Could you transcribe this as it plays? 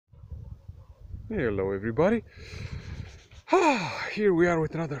Hello everybody. Here we are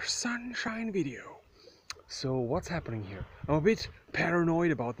with another sunshine video. So what's happening here? I'm a bit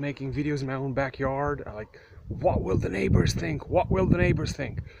paranoid about making videos in my own backyard. Like, what will the neighbors think? What will the neighbors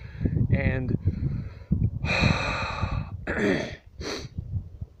think? And I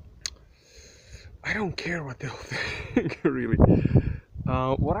don't care what they'll think, really.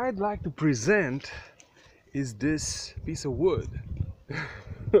 What I'd like to present is this piece of wood.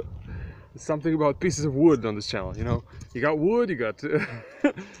 Something about pieces of wood on this channel, you know. You got wood, you got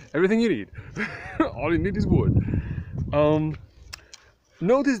everything you need. All you need is wood.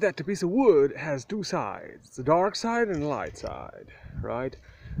 Notice that the piece of wood has two sides, the dark side and the light side, right?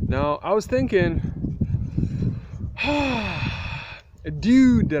 Now, I was thinking, a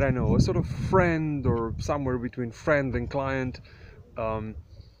dude that I know, a sort of friend or somewhere between friend and client,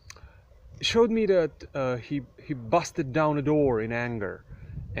 showed me that he busted down a door in anger.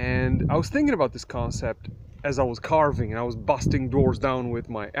 And I was thinking about this concept as I was carving, and I was busting doors down with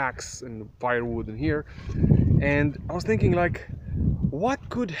my axe and firewood in here. And I was thinking, like, what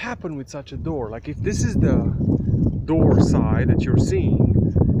could happen with such a door? Like, if this is the door side that you're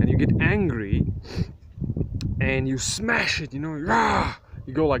seeing, and you get angry, and you smash it, you know, rah,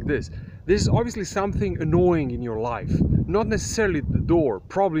 you go like this. There's obviously something annoying in your life. Not necessarily the door,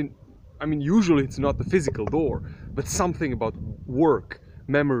 probably, I mean, usually it's not the physical door, but something about work,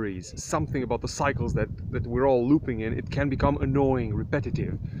 memories, something about the cycles that we're all looping in. It can become annoying,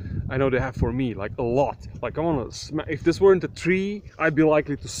 repetitive. I know they have for me, like, a lot. Like, I want to if this weren't a tree, I'd be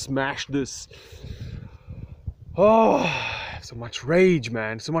likely to smash this. Oh, so much rage,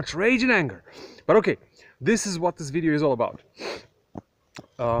 man, so much rage and anger. But okay, this is what this video is all about.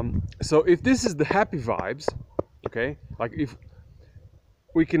 So if this is the happy vibes, okay, like if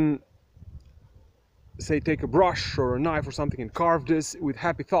we can say take a brush or a knife or something and carve this with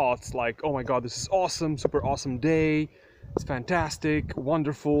happy thoughts, like, oh my god, this is awesome, super awesome day, it's fantastic,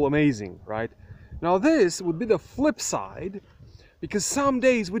 wonderful, amazing, right? Now this would be the flip side, because some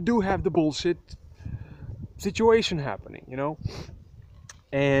days we do have the bullshit situation happening, you know.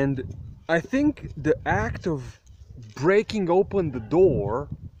 And I think the act of breaking open the door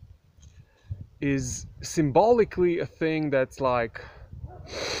is symbolically a thing that's like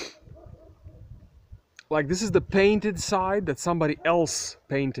this is the painted side that somebody else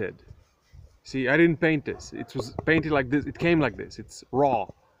painted. See, I didn't paint this. It was painted like this. It came like this. It's raw,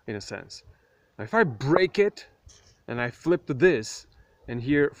 in a sense. Now, if I break it and I flip to this, and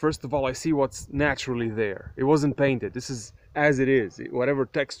here, first of all, I see what's naturally there. It wasn't painted. This is as it is. Whatever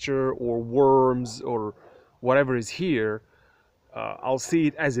texture or worms or whatever is here, I'll see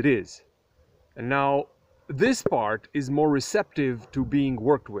it as it is. And now, this part is more receptive to being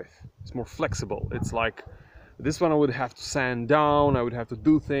worked with. It's more flexible. It's like, this one I would have to sand down, I would have to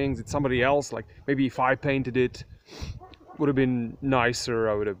do things. It's somebody else, like maybe if I painted it, would have been nicer,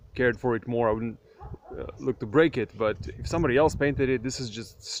 I would have cared for it more, I wouldn't look to break it. But if somebody else painted it, this is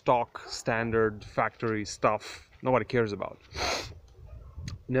just stock, standard, factory stuff nobody cares about.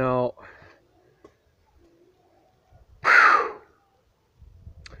 Now,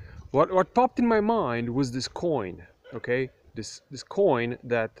 what popped in my mind was this coin, okay? This coin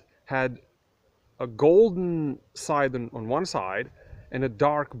that had a golden side on one side and a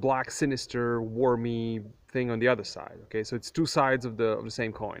dark black sinister wormy thing on the other side, okay? So it's two sides of the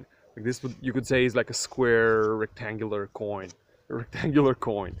same coin. Like this would, you could say, is like a square rectangular coin. A rectangular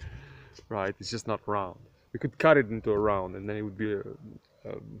coin, right? It's just not round. We could cut it into a round and then it would be a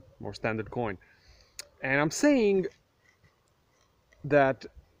more standard coin. And I'm saying that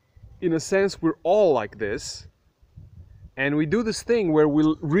in a sense we're all like this, and we do this thing where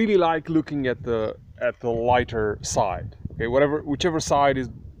we really like looking at the lighter side, okay? Whichever side is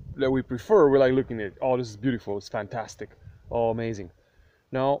that we prefer, we like looking at it. Oh, this is beautiful, it's fantastic, oh, amazing.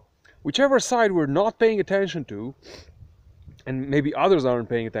 Now, whichever side we're not paying attention to, and maybe others aren't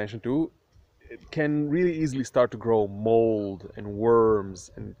paying attention to, it can really easily start to grow mold and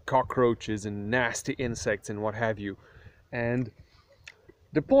worms and cockroaches and nasty insects and what have you. And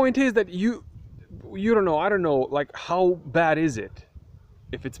the point is that you don't know, I don't know, like, how bad is it,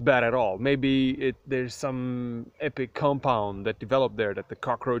 if it's bad at all. Maybe there's some epic compound that developed there that the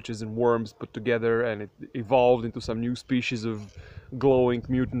cockroaches and worms put together, and it evolved into some new species of glowing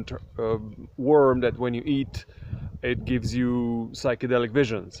mutant worm that when you eat, it gives you psychedelic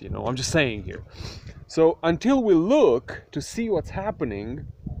visions, you know. I'm just saying here. So until we look to see what's happening,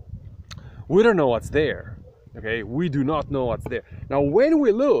 we don't know what's there. Okay, we do not know what's there. Now, when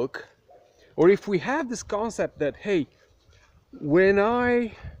we look, or if we have this concept that, hey,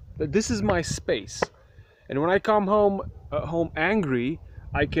 that this is my space, and when I come home angry,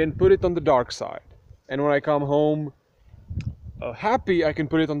 I can put it on the dark side. And when I come home happy, I can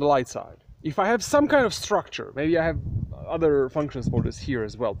put it on the light side. If I have some kind of structure, maybe I have other functions for this here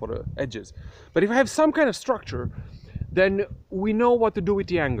as well, for the edges. But if I have some kind of structure, then we know what to do with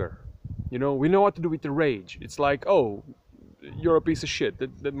the anger. You know, we know what to do with the rage. It's like, oh, you're a piece of shit.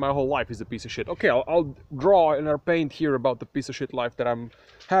 That my whole life is a piece of shit. Okay, I'll draw and I'll paint here about the piece of shit life that I'm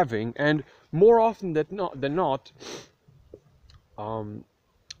having. And more often than not,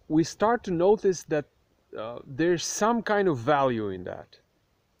 we start to notice that there's some kind of value in that.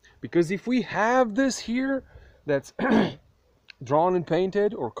 Because if we have this here that's drawn and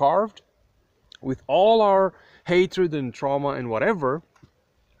painted or carved with all our hatred and trauma and whatever,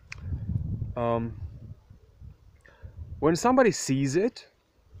 when somebody sees it,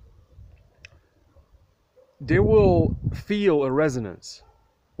 they will feel a resonance.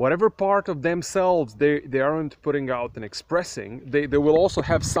 Whatever part of themselves they aren't putting out and expressing, they will also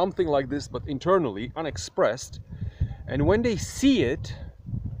have something like this, but internally, unexpressed. And when they see it,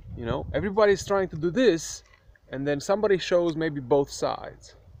 you know, everybody's trying to do this, and then somebody shows maybe both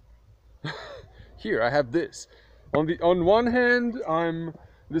sides. Here, I have this. On one hand, I'm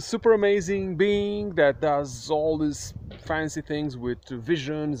this super amazing being that does all these fancy things with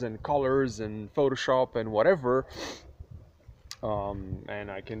visions and colors and Photoshop and whatever.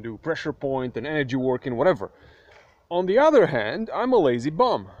 And I can do pressure point and energy work and whatever. On the other hand, I'm a lazy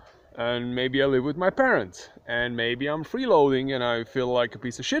bum, and maybe I live with my parents, and maybe I'm freeloading and I feel like a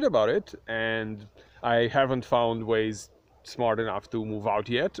piece of shit about it, and I haven't found ways smart enough to move out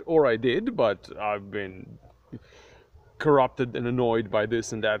yet, or I did, but I've been corrupted and annoyed by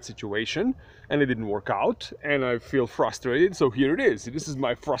this and that situation, and it didn't work out, and I feel frustrated, so here it is. This is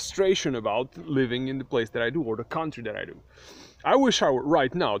my frustration about living in the place that I do, or the country that I do. I wish I were,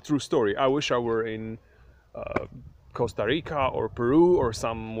 right now, true story, I wish I were in Costa Rica or Peru or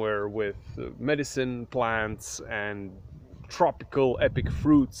somewhere with medicine plants and tropical epic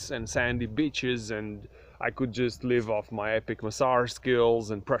fruits and sandy beaches, and I could just live off my epic massage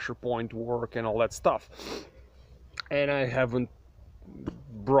skills and pressure point work and all that stuff. And I haven't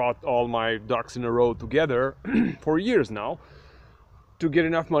brought all my ducks in a row together for years now to get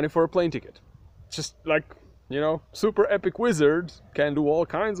enough money for a plane ticket. Just like, you know, super epic wizard can do all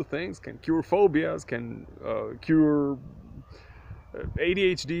kinds of things, can cure phobias, can cure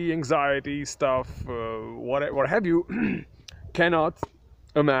ADHD, anxiety stuff, what have you, cannot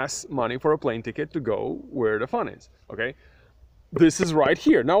amass money for a plane ticket to go where the fun is, okay? This is right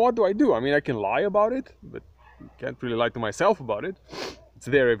here. Now what do? I mean, I can lie about it, but can't really lie to myself about it. It's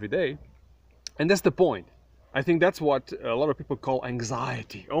there every day. And that's the point. I think that's what a lot of people call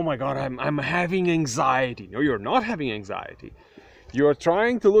anxiety. Oh my God, I'm having anxiety. No, you're not having anxiety. You're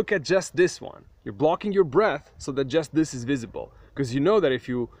trying to look at just this one. You're blocking your breath so that just this is visible. Because you know that if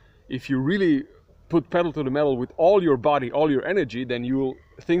you really put pedal to the metal with all your body, all your energy, then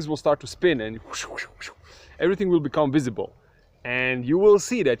things will start to spin and everything will become visible. And you will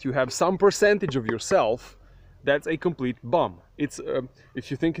see that you have some percentage of yourself that's a complete bum. It's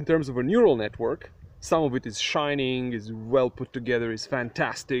if you think in terms of a neural network, some of it is shining, is well put together, is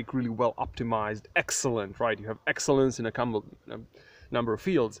fantastic, really well optimized, excellent, right? You have excellence in a number of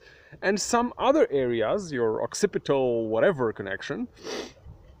fields. And some other areas, your occipital whatever connection,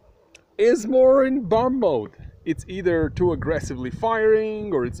 is more in bum mode. It's either too aggressively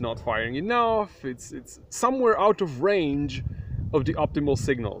firing, or it's not firing enough. It's somewhere out of range of the optimal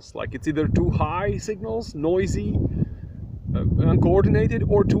signals. Like it's either too high signals, noisy, uncoordinated,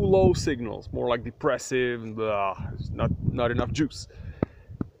 or too low signals, more like depressive, not enough juice.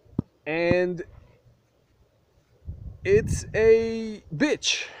 And it's a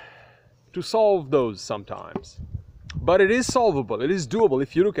bitch to solve those sometimes. But it is solvable, it is doable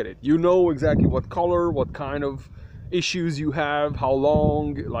if you look at it. You know exactly what color, what kind of issues you have, how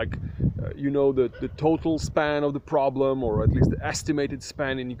long, like you know the total span of the problem, or at least the estimated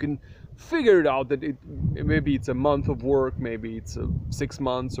span, and you can figure it out that maybe it's a month of work, maybe it's 6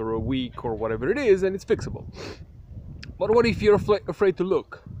 months or a week or whatever it is, and it's fixable. But what if you're afraid to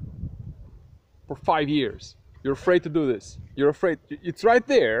look for 5 years? You're afraid to do this. You're afraid. It's right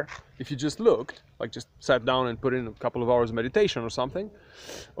there. If you just looked, like just sat down and put in a couple of hours of meditation or something,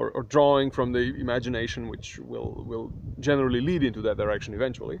 or drawing from the imagination, which will generally lead into that direction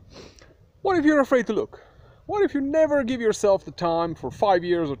eventually. What if you're afraid to look? What if you never give yourself the time for 5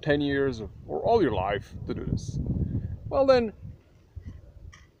 years or 10 years or all your life to do this? Well then,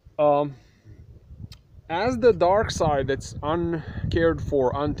 as the dark side that's uncared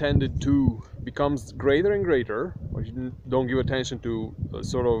for, untended to, becomes greater and greater, or you don't give attention to,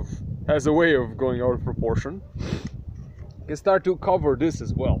 sort of has a way of going out of proportion, can start to cover this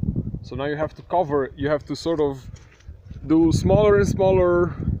as well. So now you have to cover, you have to sort of do smaller and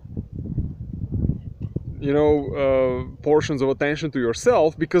smaller, you know, portions of attention to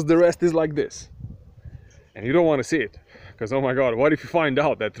yourself, because the rest is like this. And you don't want to see it, because oh my god, what if you find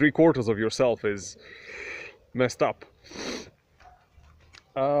out that 3/4 of yourself is messed up?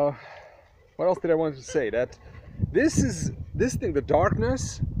 What else did I want to say? That this thing, the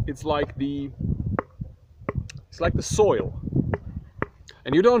darkness, it's like the soil.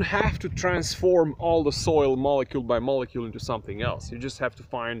 And you don't have to transform all the soil molecule by molecule into something else. You just have to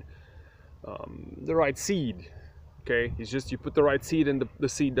find the right seed. Okay, it's just you put the right seed and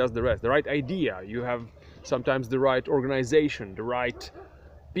the seed does the rest. The right idea. You have sometimes the right organization, the right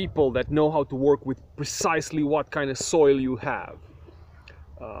people that know how to work with precisely what kind of soil you have.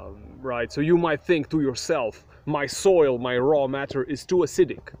 Right, so you might think to yourself, my soil, my raw matter is too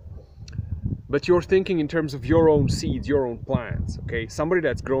acidic. But you're thinking in terms of your own seeds, your own plants, okay? Somebody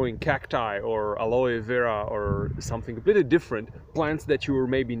that's growing cacti or aloe vera or something completely different, plants that you were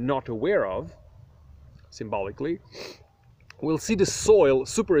maybe not aware of, symbolically, will see the soil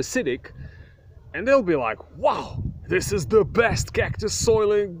super acidic, and they'll be like, wow, this is the best cactus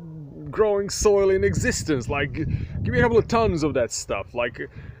soil growing soil in existence. Like, give me a couple of tons of that stuff. Like,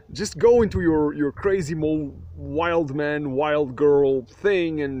 just go into your crazy wild man, wild girl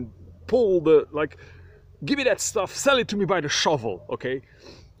thing and pull the, like, give me that stuff, sell it to me by the shovel, okay?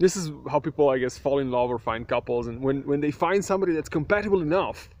 This is how people, I guess, fall in love or find couples, and when they find somebody that's compatible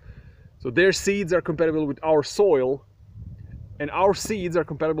enough, so their seeds are compatible with our soil, and our seeds are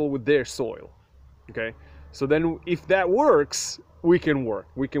compatible with their soil, okay? So then if that works, we can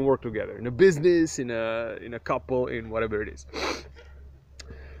work together in a business, in a couple, in whatever it is.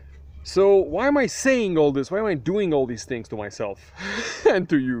 So why am I saying all this? Why am I doing all these things to myself and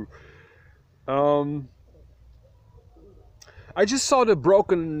to you? I just saw the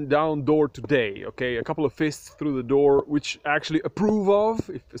broken down door today, okay? A couple of fists through the door, which I actually approve of,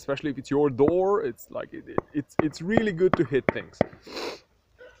 especially if it's your door. It's like, it's really good to hit things.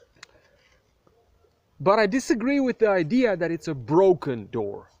 But I disagree with the idea that it's a broken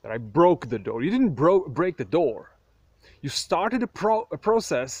door, that I broke the door. You didn't break the door. You started a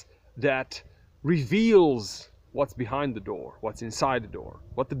process that reveals what's behind the door, what's inside the door,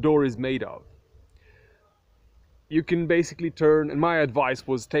 what the door is made of. You can basically turn, and my advice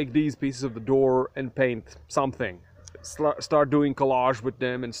was, take these pieces of the door and paint something. Start doing collage with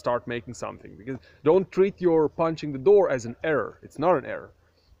them and start making something. Because don't treat your punching the door as an error. It's not an error.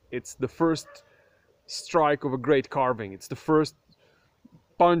 It's the first strike of a great carving. It's the first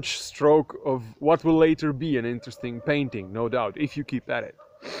punch stroke of what will later be an interesting painting, no doubt, if you keep at it.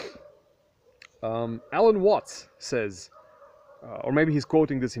 Alan Watts says, or maybe he's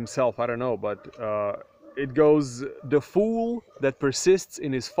quoting this himself, I don't know, but it goes, the fool that persists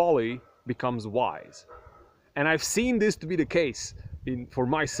in his folly becomes wise. And I've seen this to be the case for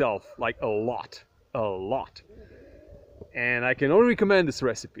myself, like a lot. And I can only recommend this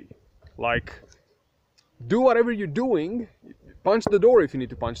recipe. Like, do whatever you're doing, punch the door if you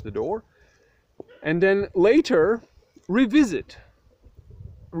need to punch the door, and then later revisit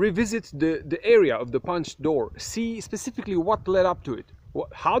the area of the punched door. See specifically what led up to it.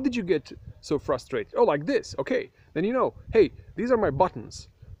 How did you get so frustrated? Oh, like this. Okay, then you know, hey, these are my buttons.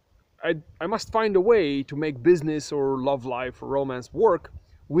 I must find a way to make business or love life or romance work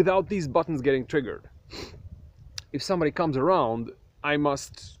without these buttons getting triggered. If somebody comes around, I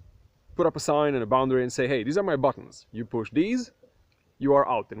must put up a sign and a boundary and say, hey, these are my buttons. You push these, you are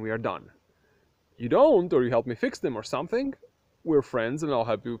out and we are done. You don't, or you help me fix them or something, we're friends and I'll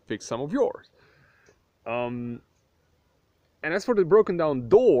help you fix some of yours. And as for the broken down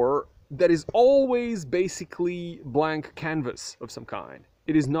door, that is always basically blank canvas of some kind.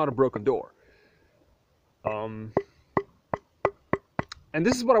 It is not a broken door. And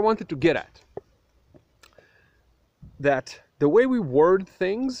this is what I wanted to get at. That the way we word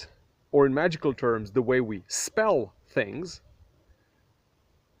things, or in magical terms, the way we spell things,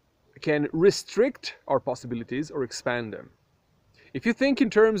 can restrict our possibilities or expand them. If you think in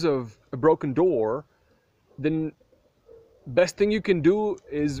terms of a broken door, then best thing you can do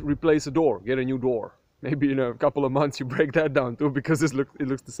is replace a door, get a new door. Maybe in a couple of months you break that down too, because it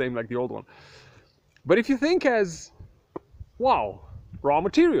looks the same like the old one. But if you think as, wow, raw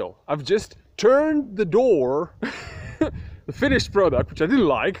material, I've just turned the door, the finished product, which I didn't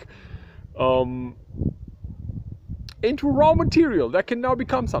like, into raw material that can now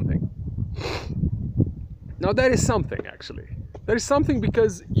become something. Now that is something, actually. That is something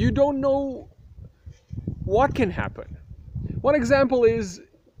because you don't know what can happen. One example is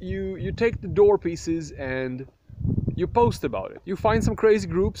you take the door pieces and you post about it. You find some crazy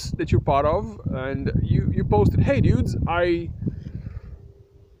groups that you're part of, and you post it. Hey dudes, I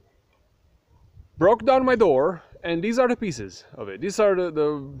broke down my door, and these are the pieces of it. These are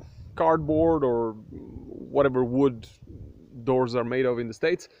the cardboard or whatever wood doors are made of in the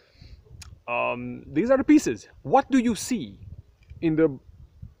States. These are the pieces. What do you see in the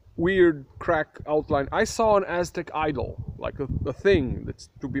weird crack outline? I saw an Aztec idol, like a thing that's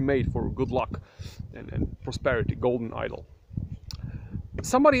to be made for good luck and prosperity, golden idol.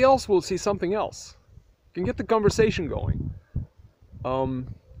 Somebody else will see something else. You can get the conversation going.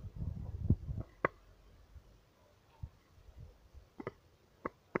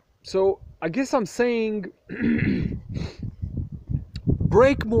 So I guess I'm saying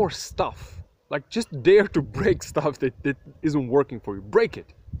break more stuff. Like, just dare to break stuff that isn't working for you. Break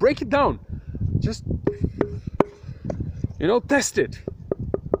it. Break it down. Just, you know, test it.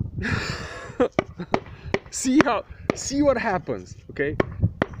 See what happens, okay?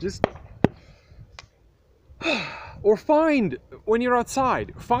 Just, or find, when you're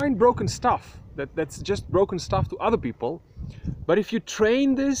outside, find broken stuff. That's just broken stuff to other people. But if you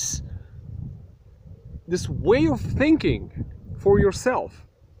train this way of thinking for yourself,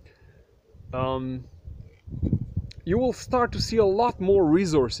 you will start to see a lot more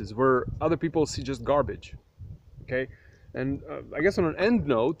resources where other people see just garbage. Okay, and I guess on an end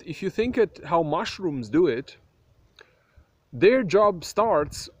note, if you think at how mushrooms do it, their job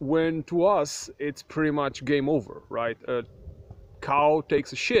starts when to us it's pretty much game over, right? A cow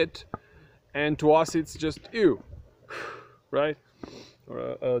takes a shit, and to us it's just ew, right? Or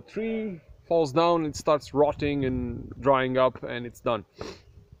a tree falls down, it starts rotting and drying up, and it's done.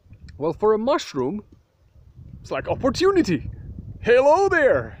 Well, for a mushroom, it's like opportunity. Hello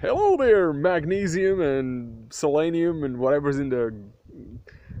there, magnesium and selenium and whatever's in the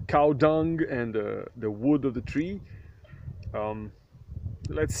cow dung and the wood of the tree.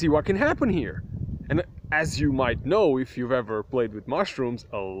 Let's see what can happen here. And as you might know, if you've ever played with mushrooms,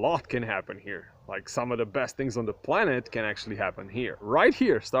 a lot can happen here. Like, some of the best things on the planet can actually happen here. Right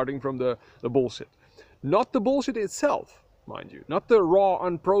here, starting from the bullshit. Not the bullshit itself, mind you. Not the raw,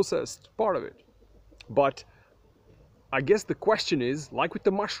 unprocessed part of it. But I guess the question is, like with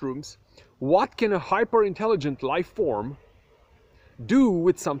the mushrooms, what can a hyper-intelligent life form do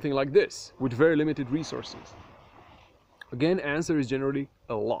with something like this, with very limited resources? Again, answer is generally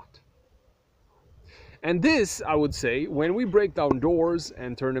a lot. And this, I would say, when we break down doors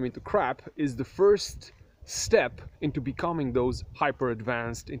and turn them into crap, is the first step into becoming those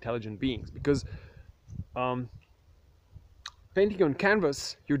hyper-advanced, intelligent beings. Because painting on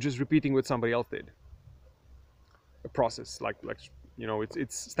canvas, you're just repeating what somebody else did. A process, like you know,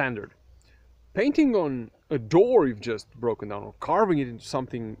 it's standard. Painting on a door you've just broken down, or carving it into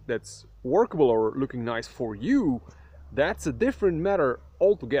something that's workable or looking nice for you, that's a different matter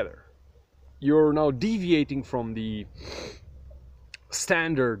altogether. You're now deviating from the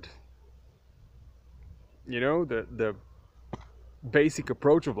standard, you know, the basic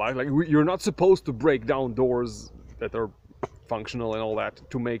approach of life. Like, you're not supposed to break down doors that are functional and all that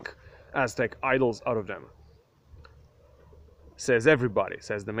to make Aztec idols out of them. Says everybody,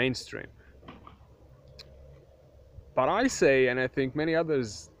 says the mainstream. But I say, and I think many other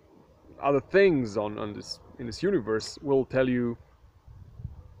things in this universe will tell you,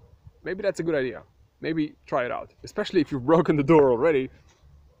 maybe that's a good idea. Maybe try it out. Especially if you've broken the door already.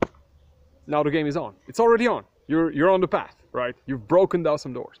 Now the game is on. It's already on. You're on the path, right? You've broken down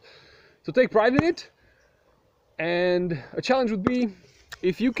some doors. So take pride in it. And a challenge would be,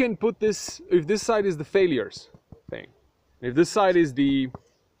 if you can put this, if this side is the failures thing, if this side is the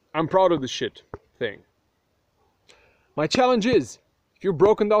I'm proud of this shit thing. My challenge is, if you've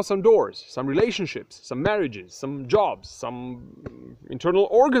broken down some doors, some relationships, some marriages, some jobs, some internal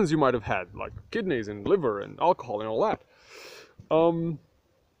organs you might have had, like kidneys and liver and alcohol and all that,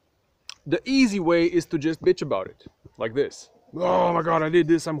 the easy way is to just bitch about it, like this. Oh my god, I did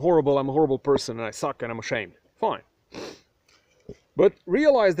this, I'm horrible, I'm a horrible person, and I suck, and I'm ashamed. Fine. But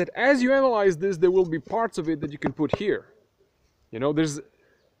realize that as you analyze this, there will be parts of it that you can put here. You know, there's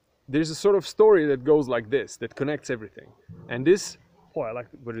a sort of story that goes like this, that connects everything. And this, oh, I like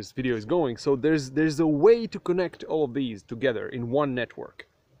where this video is going. So there's a way to connect all of these together in one network.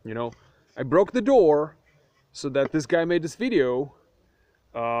 You know, I broke the door so that this guy made this video.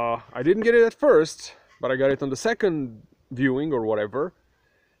 I didn't get it at first, but I got it on the second viewing or whatever.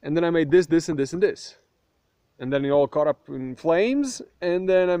 And then I made this, this, and this, and this. And then it all caught up in flames. And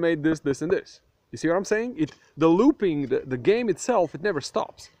then I made this, this, and this. You see what I'm saying? The looping, the game itself, it never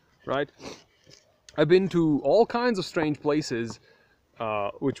stops, right? I've been to all kinds of strange places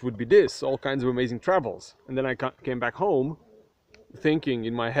which would be this, all kinds of amazing travels. And then I came back home thinking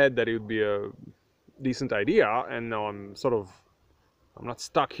in my head that it would be a decent idea, and now I'm not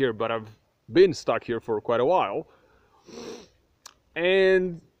stuck here, but I've been stuck here for quite a while.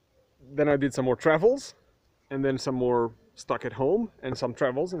 And then I did some more travels, and then some more stuck at home, and some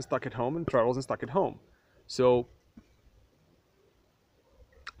travels and stuck at home, and travels and stuck at home. So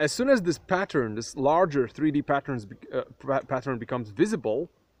as soon as this pattern, this larger 3D pattern becomes visible,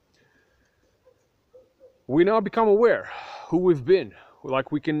 we now become aware who we've been.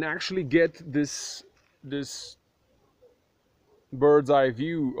 Like, we can actually get this bird's eye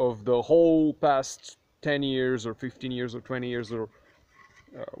view of the whole past 10 years or 15 years or 20 years or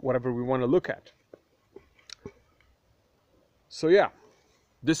whatever we want to look at. So yeah,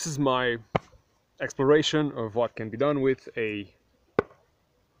 this is my exploration of what can be done with a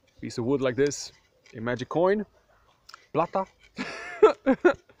piece of wood like this, a magic coin, plata,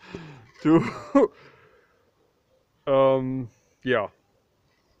 to yeah,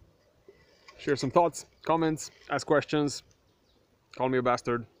 share some thoughts, comments, ask questions, call me a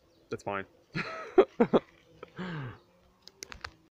bastard, that's fine.